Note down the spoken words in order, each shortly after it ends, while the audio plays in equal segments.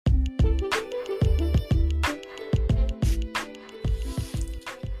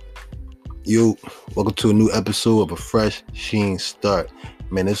Yo, welcome to a new episode of A Fresh Sheen Start.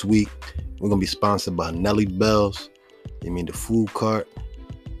 Man, this week we're going to be sponsored by Nelly Bells. You mean the food cart?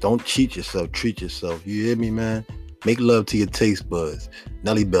 Don't cheat yourself, treat yourself. You hear me, man? Make love to your taste buds.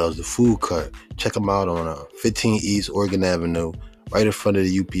 Nelly Bells, the food cart. Check them out on 15 East Oregon Avenue, right in front of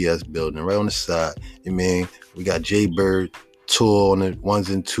the UPS building, right on the side. You mean, we got Jay Bird, Tour on the ones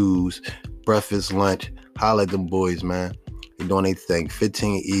and twos, breakfast, lunch. Holla at them boys, man. They're doing their thing.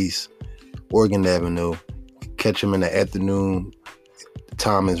 15 East Oregon Avenue. Catch them in the afternoon. The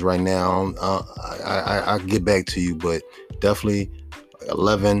time is right now. I'll get back to you, but definitely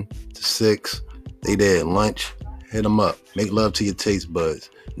 11 to 6. They there at lunch. Hit them up. Make love to your taste buds.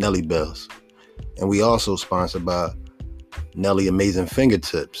 Nelly Bells. And we also sponsored by Nelly Amazing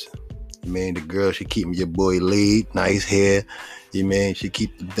Fingertips. You mean, the girl, she keeping your boy laid, nice hair. You mean, she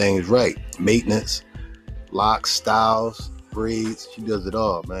keep the things right. Maintenance, locks, styles, braids. She does it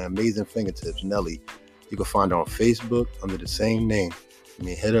all, man. Amazing Fingertips, Nelly. You can find her on Facebook under the same name. I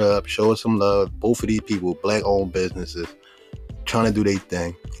mean, hit her up, show her some love. Both of these people, black-owned businesses, trying to do their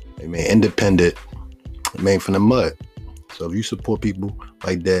thing. I mean, independent, made from the mud. So if you support people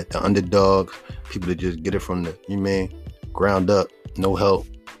like that, the underdogs, people that just get it from the, you mean, ground up, no help,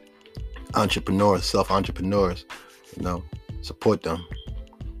 entrepreneurs, self-entrepreneurs, support them.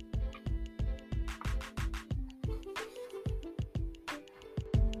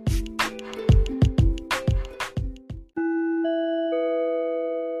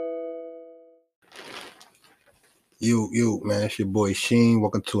 Yo, man, it's your boy Sheen.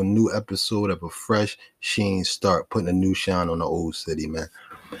 Welcome to a new episode of A Fresh Sheen Start, putting a new shine on the old city, man.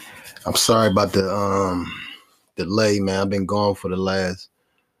 I'm sorry about the delay, man. I've been gone for the last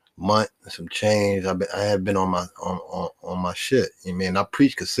month, some change. I have been on my shit. You mean, I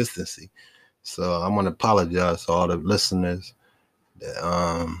preach consistency, so I want to apologize to all the listeners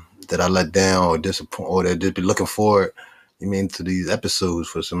that I let down or disappoint, or that just be looking forward. You mean, to these episodes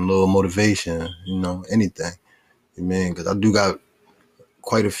for some little motivation, anything. You mean, because I do got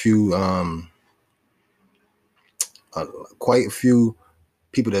quite a few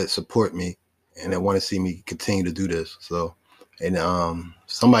people that support me and that want to see me continue to do this. So, and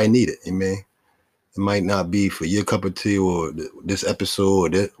somebody need it. You mean, it might not be for your cup of tea or this episode or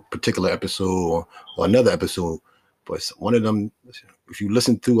this particular episode or another episode, but one of them, if you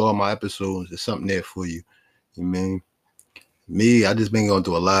listen through all my episodes, there's something there for you. You mean, me, I just been going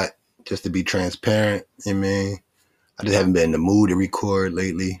through a lot, just to be transparent. You mean, I just haven't been in the mood to record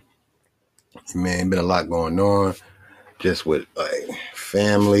lately. Man, been a lot going on, just with like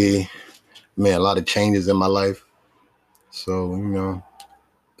family. Man, a lot of changes in my life. So,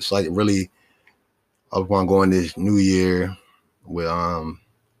 it's like really, I want to go in this new year with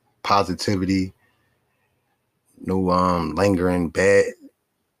positivity, no lingering bad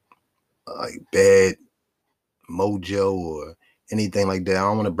mojo or anything like that. I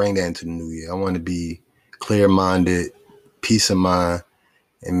don't want to bring that into the new year. I want to be clear-minded, peace of mind,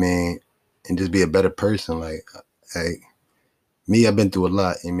 and just be a better person. Like me, I've been through a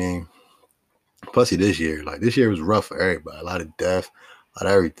lot. Plus this year was rough for everybody. A lot of death, a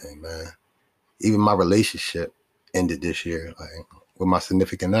lot of everything, man. Even my relationship ended this year, like with my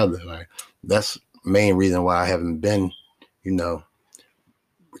significant other. Like that's the main reason why I haven't been,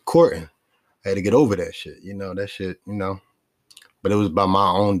 recording. I had to get over that shit. That shit. But it was by my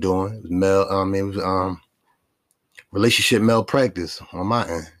own doing. It was relationship malpractice on my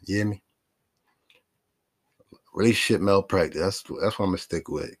end. You hear me? Relationship malpractice. That's what I'm gonna stick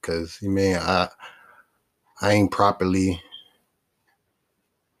with. Cause I ain't properly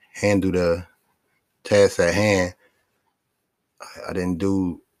handle the task at hand. I didn't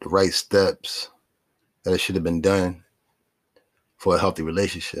do the right steps that should have been done for a healthy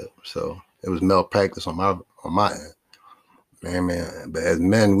relationship. So it was malpractice on my end. Man. But as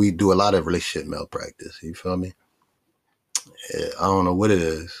men, we do a lot of relationship malpractice. You feel me? I don't know what it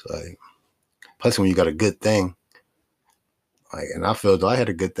is. Like, plus when you got a good thing, like, and I feel though I had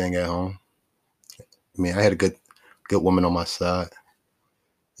a good thing at home. I had a good woman on my side.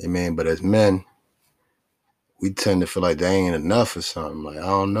 But as men, we tend to feel like they ain't enough or something. Like, I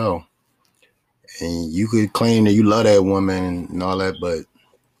don't know. And you could claim that you love that woman and all that, but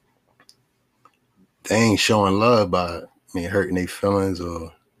they ain't showing love by hurting their feelings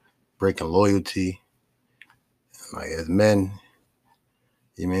or breaking loyalty. Like, as men,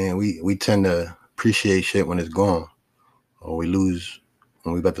 we tend to appreciate shit when it's gone, or when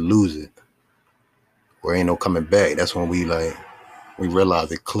we about to lose it, or ain't no coming back. That's when we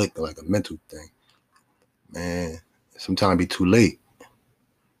realize it clicked, like a mental thing. Man, sometimes it be too late.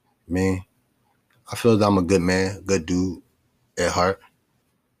 I feel that I'm a good man, good dude at heart,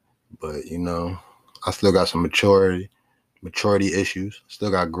 But I still got some maturity issues.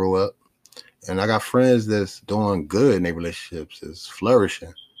 Still got to grow up. And I got friends that's doing good in their relationships, is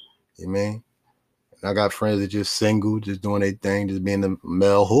flourishing. You know what I mean? And I got friends that just single, just doing their thing, just being a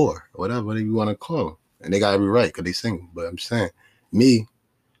male whore, whatever you want to call them. And they got to be right because they single. But I'm saying, me,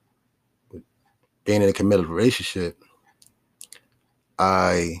 being in a committed relationship,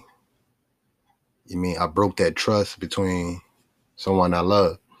 I broke that trust between someone I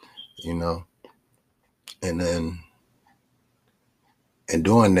love, and then in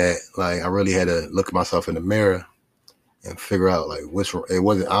doing that, like I really had to look at myself in the mirror and figure out like I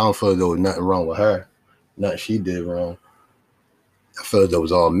don't feel there was nothing wrong with her, nothing she did wrong. I felt that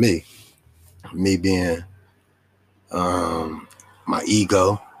was all me being my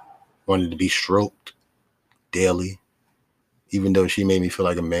ego, wanted to be stroked daily. Even though she made me feel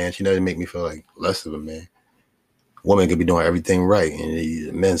like a man, she doesn't make me feel like less of a man. Women could be doing everything right,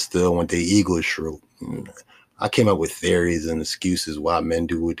 and men still want their ego stroked. I came up with theories and excuses why men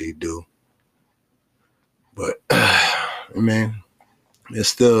do what they do. But, man, it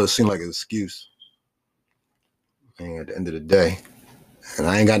still seemed like an excuse. And at the end of the day, and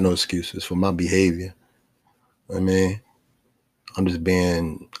I ain't got no excuses for my behavior. I'm just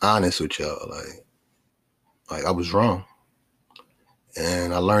being honest with y'all. Like I was wrong.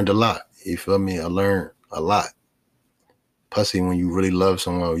 And I learned a lot. You feel me? I learned a lot. Pussy, when you really love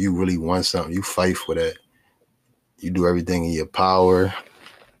someone, you really want something, you fight for that. You do everything in your power.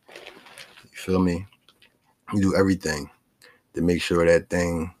 You feel me? You do everything to make sure that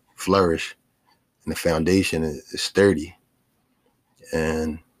thing flourish and the foundation is sturdy.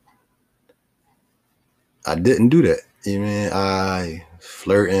 And I didn't do that. You know what I mean? I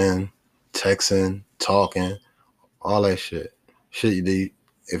flirting, texting, talking, all that shit. If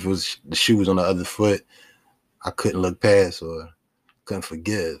it was the shoe was on the other foot, I couldn't look past or couldn't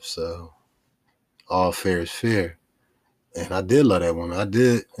forgive. So all fair is fair. And I did love that woman. I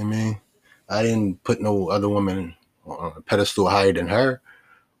did. I didn't put no other woman on a pedestal higher than her,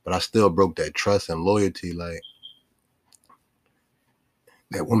 but I still broke that trust and loyalty. Like,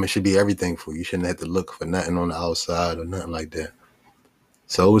 that woman should be everything for you. You shouldn't have to look for nothing on the outside or nothing like that.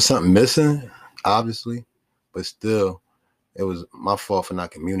 So it was something missing, obviously, but still, it was my fault for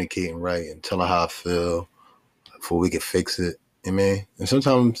not communicating right and telling how I feel before we could fix it. And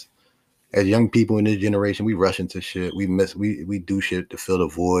sometimes, as young people in this generation, we rush into shit. We do shit to fill the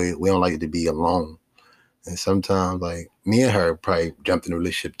void. We don't like it to be alone. And sometimes, like, me and her probably jumped in a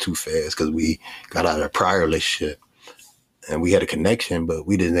relationship too fast because we got out of a prior relationship and we had a connection, but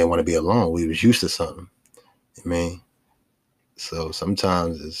we didn't want to be alone. We was used to something. So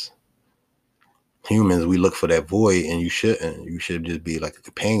sometimes as humans, we look for that void, and you shouldn't. You should just be like a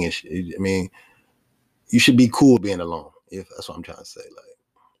companion. You should be cool being alone. If that's what I'm trying to say. Like,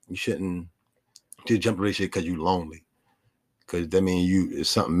 you shouldn't just jump in a relationship because you lonely. Because that means it's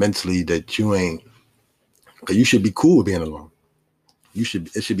something mentally that you ain't. Because you should be cool with being alone. It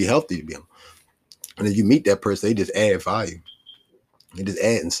should be healthy to be alone. And then you meet that person, they just add value. They just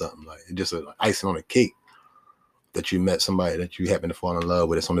adding something. Like, it's just icing on a cake that you met somebody that you happen to fall in love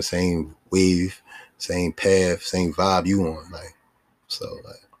with. It's on the same wave, same path, same vibe you on.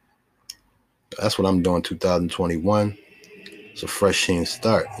 That's what I'm doing 2021. It's a fresh sheen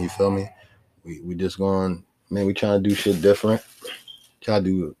start. You feel me? We just going, man, we trying to do shit different. Try to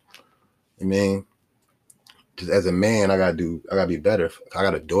do, just as a man, I gotta be better. I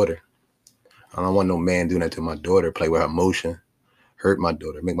got a daughter. I don't want no man doing that to my daughter, play with her emotion, hurt my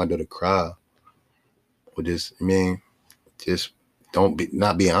daughter, make my daughter cry. Or just not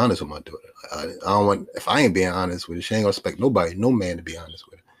being honest with my daughter. I don't want, if I ain't being honest with her, she ain't gonna expect no man to be honest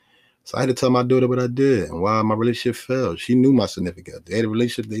with her. So I had to tell my daughter what I did and why my relationship failed. She knew my significant other. They had a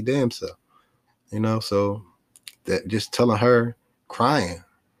relationship, they damn self. So that just telling her, crying,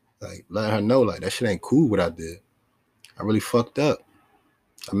 like letting her know, like, that shit ain't cool what I did. I really fucked up.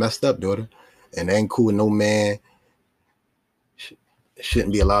 I messed up, daughter. And it ain't cool with no man.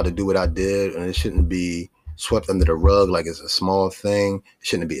 Shouldn't be allowed to do what I did, and it shouldn't be swept under the rug like it's a small thing. It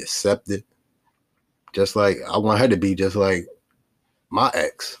shouldn't be accepted. Just like I want her to be just like my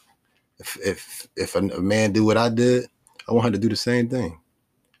ex. If a man do what I did, I want her to do the same thing.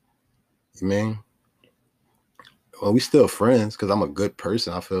 Well, we still friends because I'm a good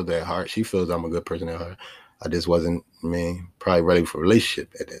person. I feel that heart. She feels I'm a good person at heart. I just wasn't, probably ready for a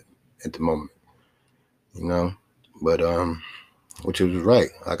relationship at the moment. But which was right.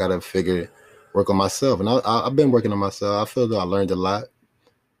 I gotta work on myself, and I've been working on myself. I feel that I learned a lot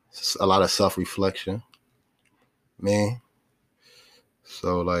of self-reflection, man.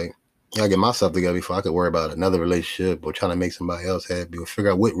 So, like, I gotta get myself together before I could worry about another relationship or trying to make somebody else happy or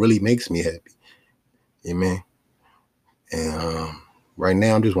figure out what really makes me happy. You know what I mean? And right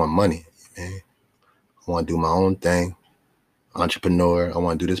now, I just want money. You know what I mean? I want to do my own thing. Entrepreneur. I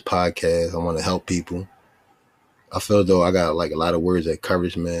want to do this podcast. I want to help people. I feel though I got like a lot of words of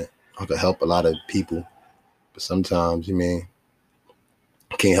encouragement. I can help a lot of people, but sometimes you mean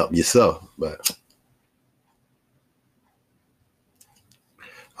you can't help yourself. But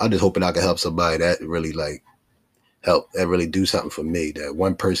I just hoping I can help somebody that really like help, that really do something for me. That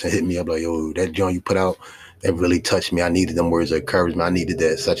one person hit me up like, yo, that joint you put out, that really touched me. I needed them words of encouragement. I needed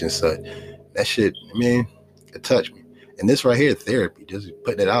that such and such. That shit, I mean, it touched me. And this right here, therapy, just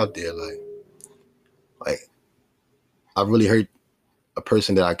putting it out there, like I really hurt a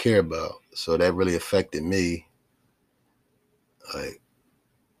person that I care about. So that really affected me. Like,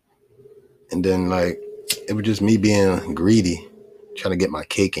 and then like, it was just me being greedy, trying to get my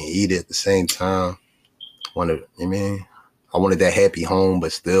cake and eat it at the same time. Wanted, I mean, I wanted that happy home,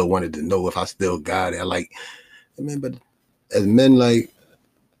 but still wanted to know if I still got it. Like, I mean, but as men, like,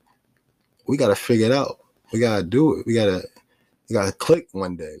 we gotta figure it out. We gotta do it. We gotta click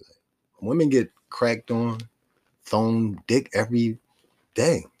one day. Like, women get cracked on, thrown dick every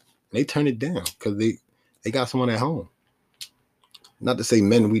day. And they turn it down because they got someone at home. Not to say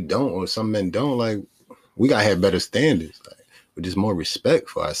men we don't, or some men don't. Like, we gotta have better standards, like, with just more respect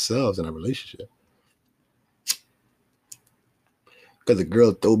for ourselves in a relationship. Because a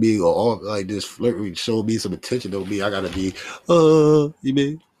girl throw me or all like this flirt, show me some attention, don't be I gotta be, you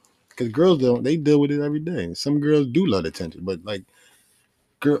mean? Because girls don't, they deal with it every day. Some girls do love attention, but like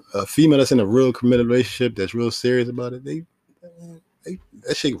a female that's in a real committed relationship that's real serious about it, they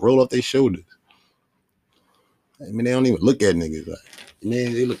that shit roll off their shoulders. I mean, they don't even look at niggas like,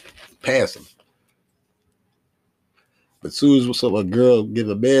 man, they look past them. But as soon as a girl give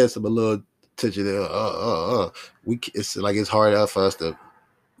a man some a little attention, it's like it's hard for us to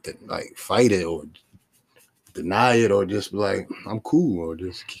like fight it or deny it or just be like, I'm cool, or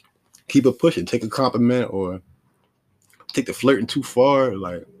just keep it pushing, take a compliment or take the flirting too far.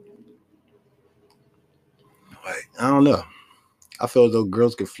 Like I don't know. I feel as though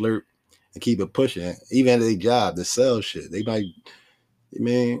girls can flirt and keep it pushing, even at their job, to sell shit. They might,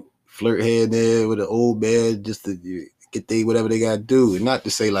 flirt here and there with an old man just to get they whatever they gotta do. And not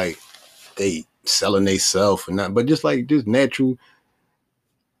to say like they selling they self or not, but just like just natural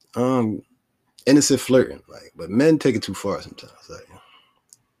innocent flirting. Like, but men take it too far sometimes. Like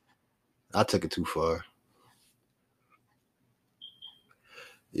I took it too far.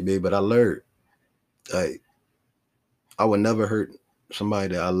 But I learned like I would never hurt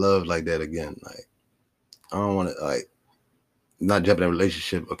somebody that I love like that again. Like I don't want to like not jump in a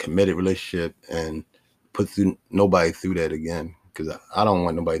relationship, a committed relationship, and put nobody through that again. Because I don't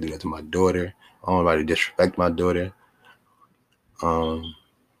want nobody to do that to my daughter. I don't want nobody to disrespect my daughter. I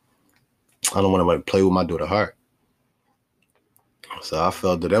don't want nobody to play with my daughter's heart. So I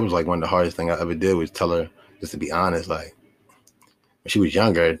felt that was like one of the hardest things I ever did was tell her just to be honest. Like when she was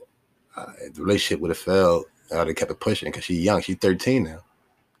younger, the relationship would have failed. I would have kept it pushing because she's young. She's 13 now,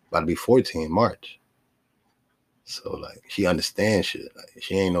 about to be 14 in March. So like she understands shit. Like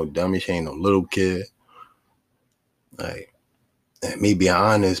she ain't no dummy. She ain't no little kid. Like and me being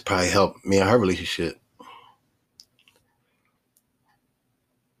honest probably helped me and her relationship.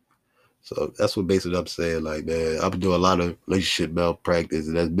 So that's what basically I'm saying. Like, man, I've been doing a lot of relationship malpractice,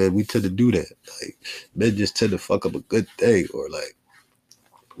 and that's man, we tend to do that. Like, men just tend to fuck up a good thing, or like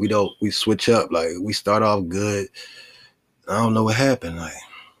we switch up. Like, we start off good. I don't know what happened. Like,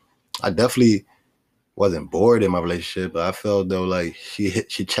 I definitely wasn't bored in my relationship, but I felt though like she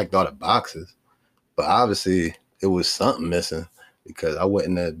checked all the boxes, but obviously it was something missing because I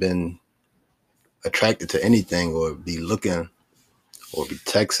wouldn't have been attracted to anything or be looking or be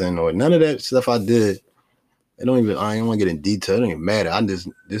texting or none of that stuff I did. I don't want to get in detail. It don't even matter. I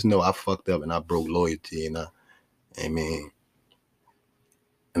just know I fucked up and I broke loyalty and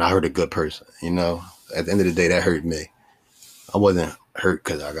and I hurt a good person, At the end of the day, that hurt me. I wasn't hurt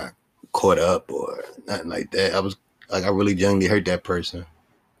because I got caught up or nothing like that. I was like, I really genuinely hurt that person.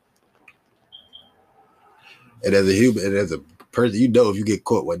 And as a human, and as a person, if you get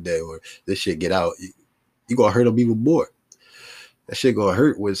caught one day or this shit get out, you gonna hurt them even more. That shit gonna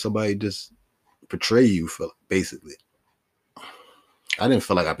hurt when somebody just betray you for basically. I didn't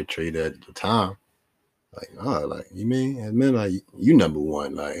feel like I betrayed her at the time. Like, oh, like you mean, it meant like you number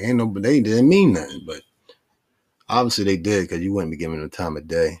one. Like, ain't no, but they didn't mean nothing. But obviously they did because you wouldn't be giving them the time of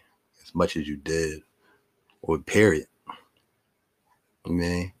day as much as you did, or period. I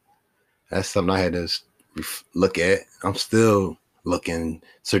mean, that's something I had to look at. I'm still looking,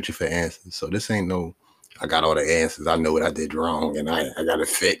 searching for answers. So this ain't no, I got all the answers. I know what I did wrong and I got it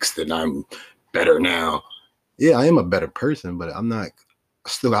fixed and I'm better now. Yeah, I am a better person, but I'm not, I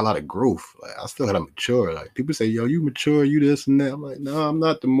still got a lot of growth. Like I still gotta mature. Like people say, yo, you mature, you this and that. I'm like, no, I'm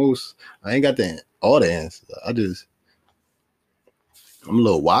not the most, I ain't got all the answers. I'm a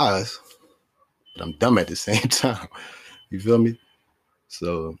little wise, but I'm dumb at the same time. You feel me?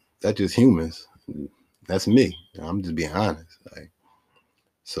 So that's just humans. That's me. I'm just being honest. Like,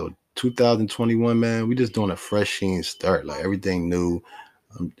 so 2021, man, we just doing a fresh sheen start. Like everything new.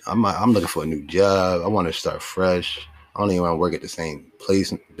 I'm looking for a new job. I want to start fresh. I don't even want to work at the same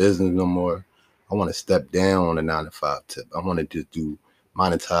place, business no more. I want to step down on the 9 to 5 tip. I want to just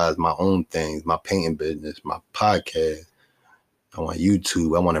monetize my own things, my painting business, my podcast. I want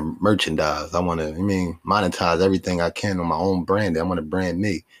YouTube. I want to merchandise. I want to, monetize everything I can on my own brand. I want to brand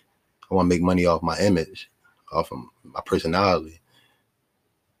me. I want to make money off my image, off of my personality.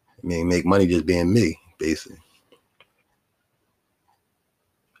 Make money just being me, basically.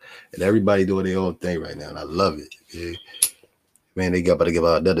 And everybody doing their own thing right now, and I love it. Yeah. Man, they about to give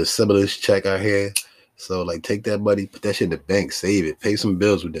out another stimulus check out here. So, like, take that money, put that shit in the bank, save it, pay some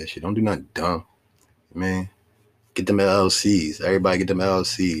bills with that shit. Don't do nothing dumb, man. Get them LLCs. Everybody get them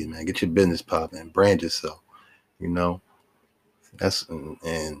LLCs, man. Get your business popping, brand yourself. You know, that's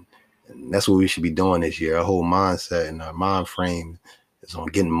what we should be doing this year. Our whole mindset and our mind frame is on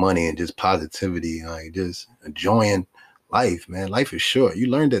getting money and just positivity, like just enjoying life, man. Life is short. You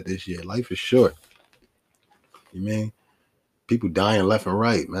learned that this year. Life is short. You mean people dying left and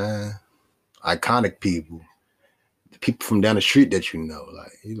right, man. Iconic people from down the street that you know,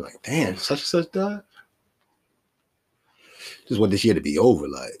 like you're like, damn, such and such died. Just want this year to be over,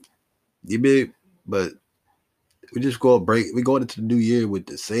 like you big, but we just go into the new year with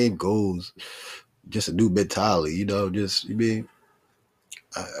the same goals, just a new mentality, you know. Just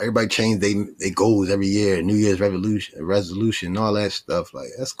everybody change they goals every year, New Year's resolution, all that stuff. Like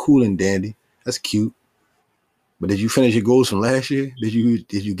that's cool and dandy, that's cute. But did you finish your goals from last year? Did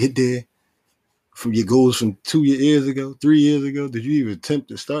you get there from your goals from 2 years ago, 3 years ago? Did you even attempt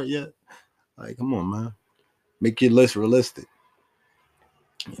to start yet? Like, come on, man. Make your list realistic.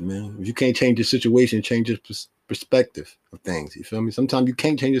 Man, if you can't change your situation, change your perspective of things. You feel me? Sometimes you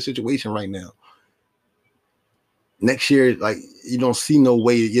can't change your situation right now. Next year, like you don't see no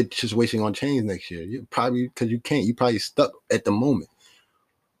way your situation gonna change next year. You probably because you can't. You probably stuck at the moment,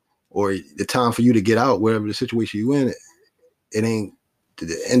 or the time for you to get out, wherever the situation you in. It ain't to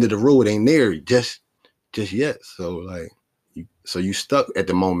the end of the road. Ain't there just yet. So like, you stuck at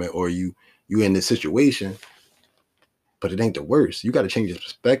the moment, or you in this situation, but it ain't the worst. You got to change your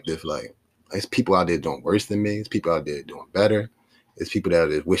perspective. Like, there's people out there doing worse than me. There's people out there doing better. There's people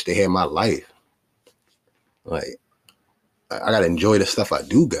that wish they had my life. Like, I gotta enjoy the stuff I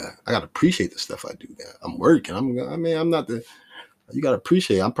do got. I gotta appreciate the stuff I do got. I'm working. I'm not the. You gotta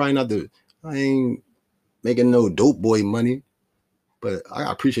appreciate. I'm probably not the. I ain't making no dope boy money, but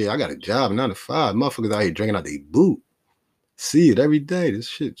I appreciate. I got a job, 9 to 5. Motherfuckers out here drinking out their boot. See it every day. This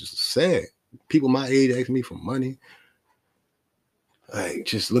shit just sad. People my age ask me for money. Like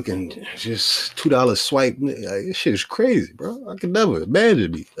just $2 swipe. Like, this shit is crazy, bro. I could never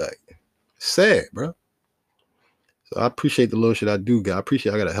imagine me. Like, sad, bro. So I appreciate the little shit I do got.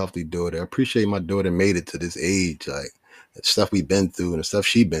 I got a healthy daughter. I appreciate my daughter made it to this age. Like the stuff we've been through and the stuff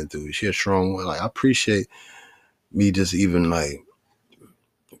she been through. She a strong one. Like I appreciate me just even like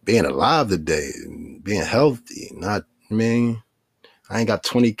being alive today and being healthy. Not, I ain't got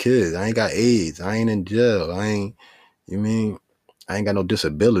 20 kids. I ain't got AIDS. I ain't in jail. I ain't got no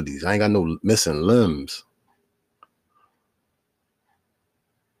disabilities. I ain't got no missing limbs.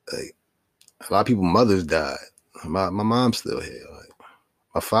 Like a lot of people, mothers died. My mom's still here. Like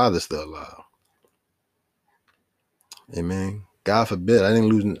my father's still alive. Amen. God forbid. I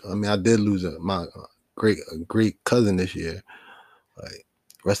did lose my great cousin this year. Like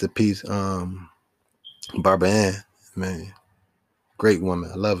rest in peace, Barbara Ann. Man, great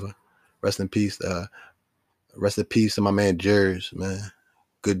woman. I love her. Rest in peace. Rest in peace to my man Jers, man.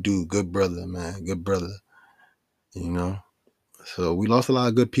 Good dude, good brother, man. Good brother. You know. So we lost a lot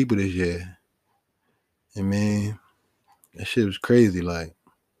of good people this year. That shit was crazy. Like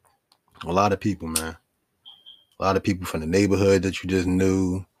a lot of people, man. A lot of people from the neighborhood that you just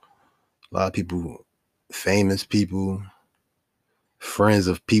knew. A lot of people, famous people, friends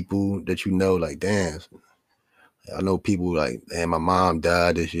of people that you know. Like, damn. I know people like, damn, my mom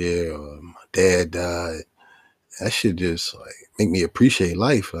died this year, or my dad died. That shit just like make me appreciate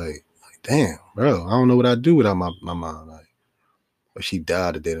life. Like damn, bro, I don't know what I'd do without my mom. Like, or she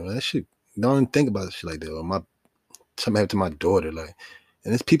died today. That shit, don't even think about shit like that. Or something happened to my daughter. Like,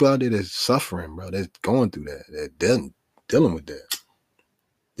 and there's people out there that's suffering, bro. That's going through that. That dealing with that.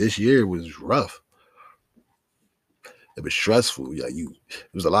 This year was rough. It was stressful. Yeah,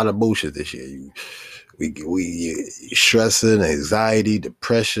 it was a lot of bullshit this year. We stressing, anxiety,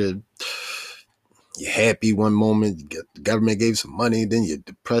 depression. You're happy one moment, you get the government gave some money, then you're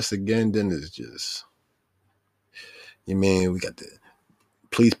depressed again. Then it's just, you mean we got the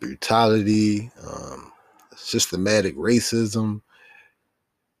police brutality, systematic racism.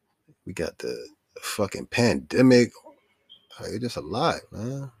 We got the fucking pandemic. Like, it's just a lot,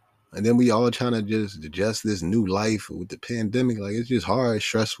 man. And then we all trying to just digest this new life with the pandemic. Like, it's just hard,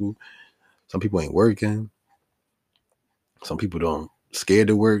 stressful. Some people ain't working. Some people don't scared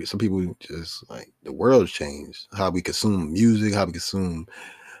to work. Some people just like the world's changed. How we consume music, how we consume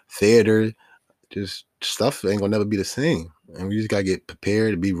theater, just stuff ain't gonna never be the same. And we just gotta get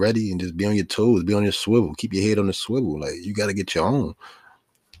prepared to be ready and just be on your toes, be on your swivel, keep your head on the swivel. Like, you gotta get your own.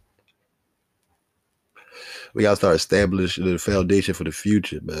 We gotta start establishing the foundation for the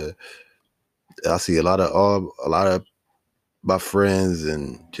future. But I see a lot of my friends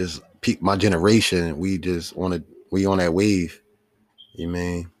and just my generation. We on that wave. You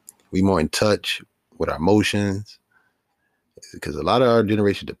mean we more in touch with our emotions, because a lot of our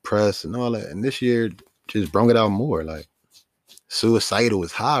generation depressed and all that. And this year just brought it out more. Like, suicidal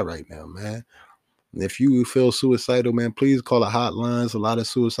is high right now, man. And if you feel suicidal, man, please call the hotlines. A lot of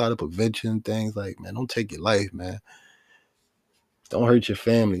suicidal prevention things. Like, man, don't take your life, man. Don't hurt your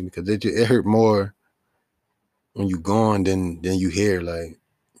family, because it hurt more when you gone than you hear. Like,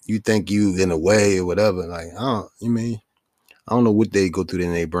 you think you in a way or whatever. Like, I don't know what they go through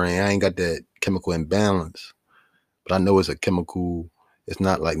in their brain. I ain't got that chemical imbalance, but I know it's a chemical. It's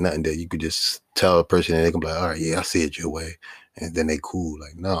not like nothing that you could just tell a person and they can be like, all right, yeah, I see it your way. And then they cool.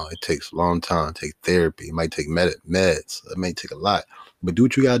 Like, no, it takes a long time. It takes therapy. It might take meds. It may take a lot. But do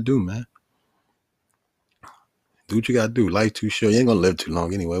what you got to do, man. Do what you got to do. Life too short. You ain't going to live too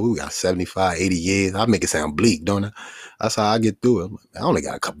long anyway. We got 75, 80 years. I make it sound bleak, don't I? That's how I get through it. I only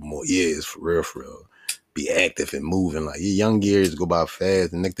got a couple more years, for real. Be active and moving. Like, your young years go by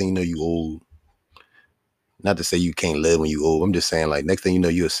fast. And next thing you know, you old. Not to say you can't live when you old. I'm just saying, like, next thing you know,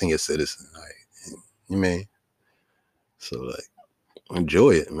 you're a senior citizen. Like, you mean? So, like,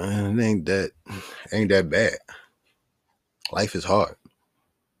 enjoy it, man. It ain't that bad. Life is hard.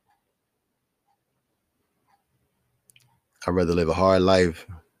 I'd rather live a hard life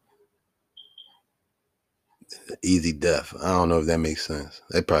than easy death. I don't know if that makes sense.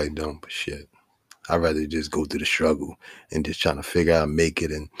 They probably don't, but shit. I'd rather just go through the struggle and just trying to figure out, make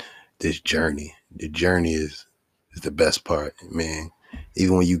it, and this journey. The journey is the best part, man.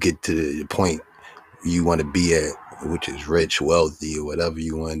 Even when you get to the point you want to be at, which is rich, wealthy, or whatever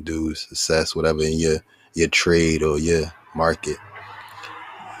you want to do, success, whatever in your trade or your market,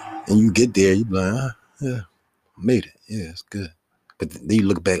 and you get there, you be like, yeah, made it. Yeah, it's good. But then you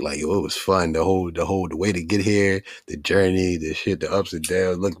look back like, yo, it was fun. The way to get here, the journey, the shit, the ups and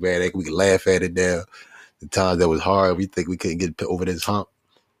downs. Look back, we can laugh at it now. The times that was hard, we think we couldn't get over this hump.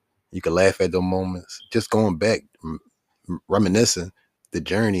 You can laugh at those moments. Just going back, reminiscing. The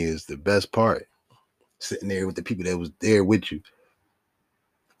journey is the best part. Sitting there with the people that was there with you.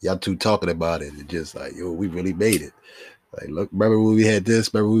 Y'all two talking about it. It's just like, yo, we really made it. Like, look, remember when we had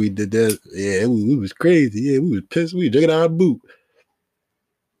this? Remember when we did this? Yeah, we was crazy. Yeah, we was pissed. We was drinking our boot.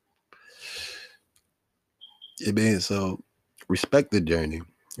 Yeah, man. So respect the journey.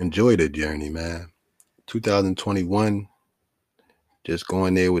 Enjoy the journey, man. 2021, just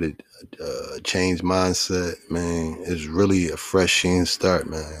going there with a changed mindset, man, is really a fresh start,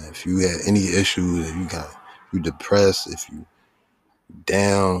 man. If you had any issues, if you depressed, if you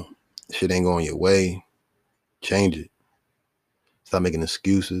down, shit ain't going your way, change it. Stop making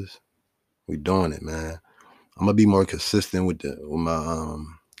excuses. We doing it, man. I'm gonna be more consistent with my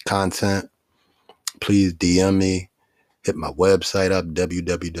content. Please DM me. Hit my website up,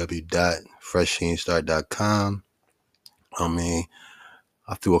 www.freshsheenstart.com.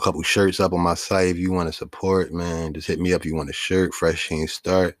 I threw a couple shirts up on my site. If you want to support, man, just hit me up. If you want a shirt, Fresh Sheen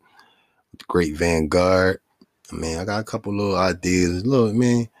Start, Great Vanguard. I got a couple little ideas. Look,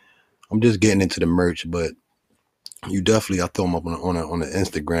 man, I'm just getting into the merch, but you definitely, I throw them up on the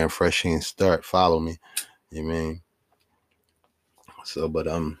Instagram, Fresh Sheen Start. Follow me. You know what I mean? So, but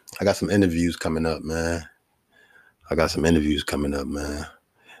I got some interviews coming up, man.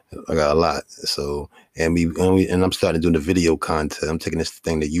 I got a lot. So, and I'm starting doing the video content. I'm taking this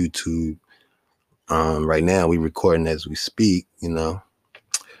thing to YouTube. Right now we recording as we speak, you know.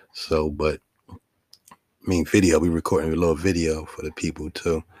 So, but video, we recording a little video for the people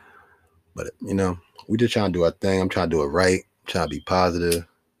too. But, you know, we just trying to do our thing. I'm trying to do it right. I'm trying to be positive.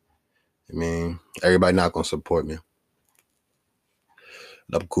 I mean, everybody not gonna support me.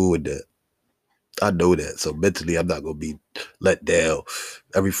 I'm cool with that. I know that. So mentally, I'm not gonna be let down.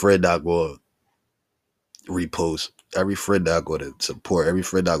 Every friend I go repost, every friend I go to support, every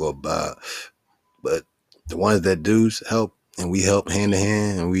friend I go buy. But the ones that do help, and we help hand in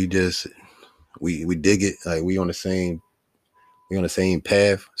hand, and we just we dig it. Like we on the same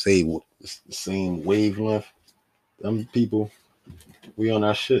path, same wavelength. Them people, we on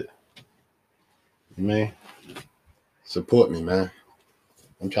our shit. Man, support me, man.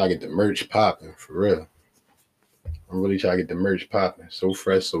 I'm trying to get the merch popping for real. I'm really trying to get the merch popping. So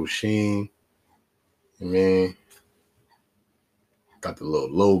fresh, so sheen. Man, got the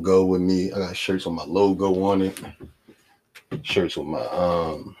little logo with me. I got shirts with my logo on it. Shirts with my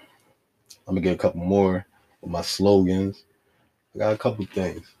I'm gonna get a couple more with my slogans. I got a couple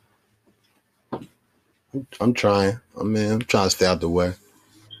things. I'm trying. I'm trying to stay out the way.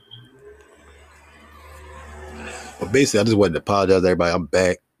 But basically, I just wanted to apologize to everybody. I'm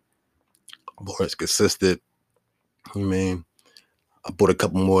back. More consistent. I bought a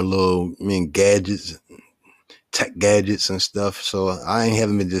couple more little, gadgets, tech gadgets and stuff. So I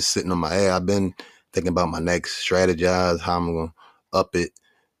haven't been just sitting on my ass. I've been thinking about my next strategize, how I'm going to up it,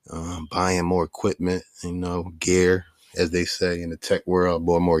 buying more equipment, gear, as they say in the tech world,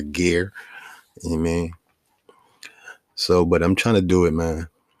 bought more gear. You know what I mean? So, but I'm trying to do it, man.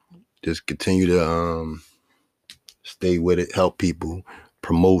 Just continue to stay with it, help people,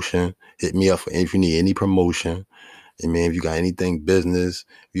 promotion. Hit me up if you need any promotion. And man, if you got anything business,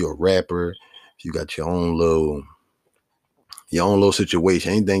 if you're a rapper, if you got your own little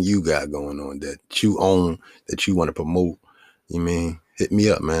situation, anything you got going on that you own, that you want to promote, hit me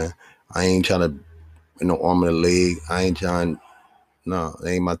up, man. I ain't trying to, arm in the leg. I ain't trying, no, it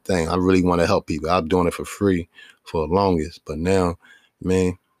ain't my thing. I really want to help people. I'm doing it for free for the longest. But now,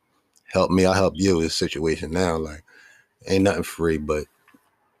 man, help me, I help you in this situation now. Like, ain't nothing free, but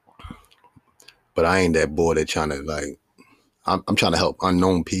I ain't that boy that trying to like, I'm trying to help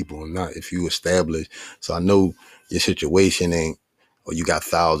unknown people, not if you establish. So I know your situation ain't, or you got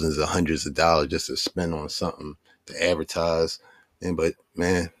thousands or hundreds of dollars just to spend on something to advertise. But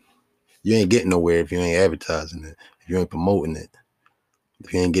man, you ain't getting nowhere if you ain't advertising it, if you ain't promoting it,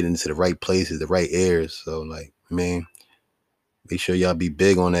 if you ain't getting into the right places, the right areas. So like, man, make sure y'all be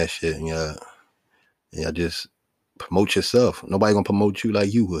big on that shit, and y'all just promote yourself. Nobody gonna promote you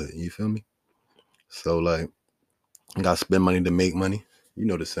like you would. You feel me? So like, you gotta spend money to make money. You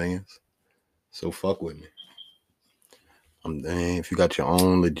know the sayings. So fuck with me. If you got your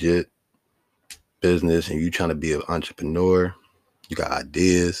own legit business and you trying to be an entrepreneur, you got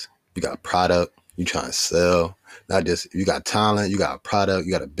ideas, you got product, you trying to sell, not just, you got talent, you got a product,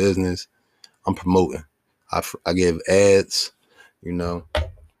 you got a business. I'm promoting. I give ads, and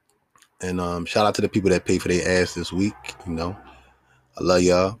shout out to the people that pay for their ads this week. I love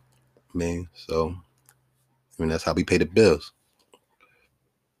y'all, man. So, that's how we pay the bills.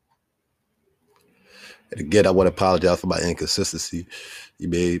 And again, I want to apologize for my inconsistency.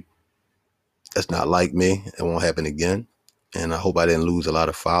 That's not like me. It won't happen again. And I hope I didn't lose a lot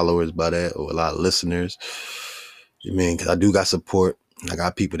of followers by that, or a lot of listeners. Because I do got support. I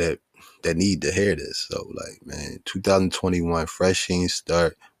got people that need to hear this. So like, man, 2021, fresh Sheen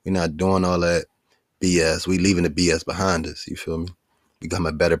start. We're not doing all that BS. We leaving the BS behind us. You feel me? Become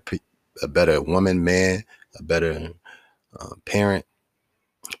a better woman, man, a better parent,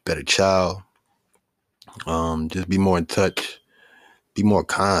 better child. Just be more in touch. Be more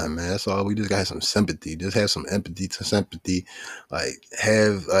kind, man. That's all. We just got some sympathy. Just have some empathy to sympathy. Like,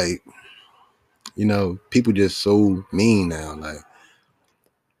 people just so mean now. Like,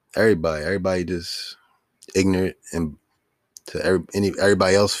 everybody just ignorant and to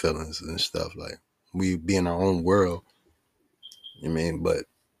everybody else feelings and stuff. Like, we be in our own world. But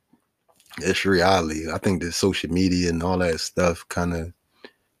it's reality. I think that social media and all that stuff kind of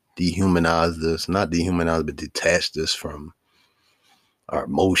dehumanized us. Not dehumanized, but detached us from our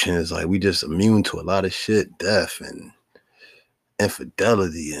emotions. Like, we just immune to a lot of shit, death and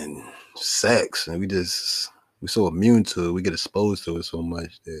infidelity and sex, and we're so immune to it. We get exposed to it so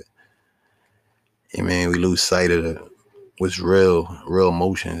much that we lose sight of what's real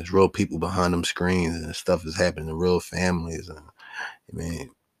emotions, real people behind them screens, and stuff is happening in real families. And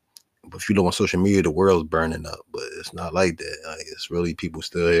but if you look on social media, the world's burning up, but it's not like that. Like, it's really people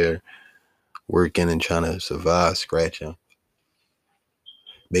still here working and trying to survive, scratching,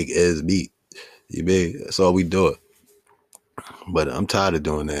 make ends meet. That's all we do it. But I'm tired of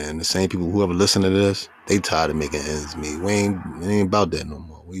doing that. And the same people who ever listen to this, they tired of making ends meet. It ain't about that no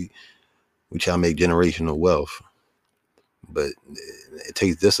more. We We try to make generational wealth, but it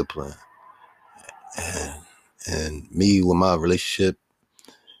takes discipline. And me with my relationship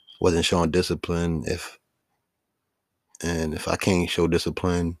wasn't showing discipline. If I can't show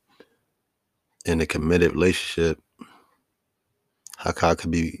discipline in a committed relationship, how I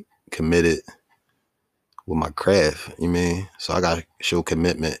could be committed with my craft? You mean? So I gotta show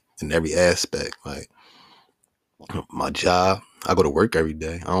commitment in every aspect. Like my job, I go to work every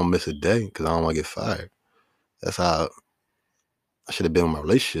day. I don't miss a day because I don't want to get fired. That's how I should have been in my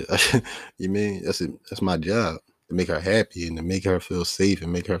relationship. You mean? That's my job, to make her happy and to make her feel safe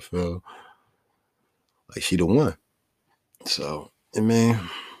and make her feel like she the one. So, I mean,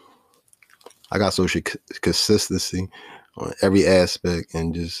 I got social consistency on every aspect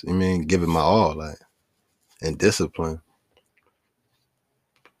and just, give it my all, like, and discipline.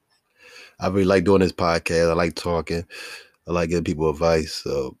 I really like doing this podcast. I like talking. I like giving people advice.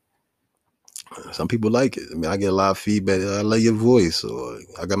 So some people like it. I get a lot of feedback. I like your voice. Or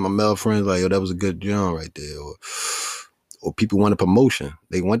I got my male friends like, yo, that was a good job right there. Or people want a promotion.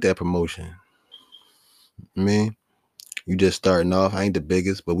 They want that promotion. You just starting off. I ain't the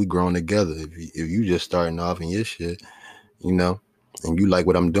biggest, but we growing together. If you just starting off in your shit, and you like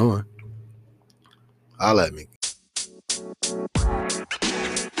what I'm doing, holla at me.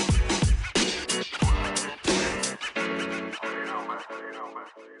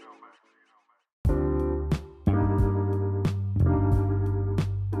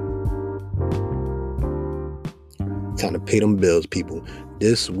 Time to pay them bills, people.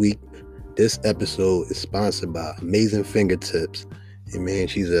 This episode is sponsored by Amazing Fingertips. And man,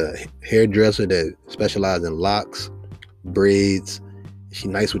 she's a hairdresser that specializes in locks, braids. She's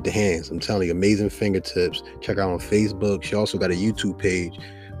nice with the hands. I'm telling you, Amazing Fingertips. Check her out on Facebook. She also got a YouTube page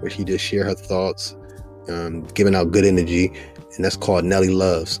where she just share her thoughts, giving out good energy. And that's called Nelly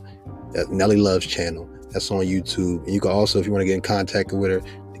Loves. That's Nelly Loves channel. That's on YouTube. And you can also, if you want to get in contact with her,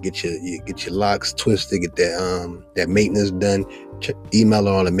 get your locks twisted, get that maintenance done, email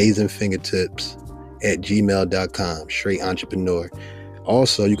her on amazingfingertips@gmail.com. Straight entrepreneur.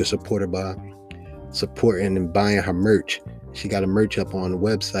 Also, you can support her by supporting and buying her merch. She got a merch up on the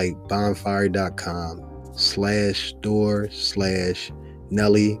website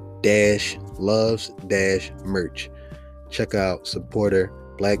bonfire.com/store/Nelly-loves-merch. Check out, support her,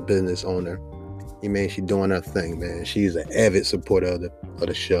 black business owner. She doing her thing, man. She's an avid supporter of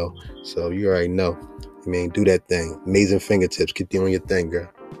the show. So you already know. Do that thing. Amazing Fingertips. Keep doing your thing, girl.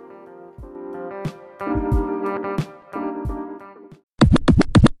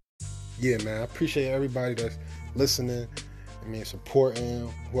 Yeah, man. I appreciate everybody that's listening. Supporting,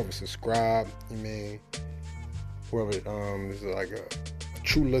 whoever subscribed. Whoever is like a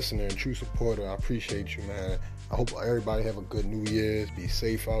true listener and true supporter. I appreciate you, man. I hope everybody have a good New Year's. Be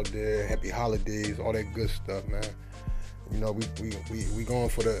safe out there. Happy holidays. All that good stuff, man. We going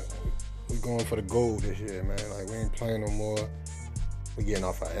for the gold this year, man. Like, we ain't playing no more. We getting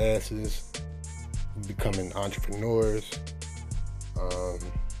off our asses. We becoming entrepreneurs.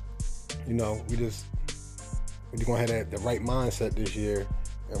 We gonna have the right mindset this year,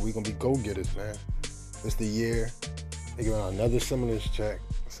 and we gonna be go-getters, man. It's the year. They give out another stimulus check,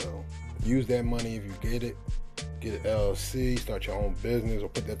 so use that money if you get it. Get an LLC, start your own business, or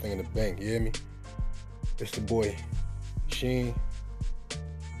put that thing in the bank. You hear me? It's the boy Sheen,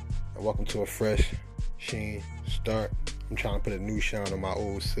 and welcome to a fresh Sheen start. I'm trying to put a new shine on my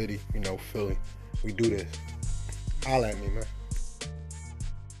old city, Philly. We do this. Holla at me, man.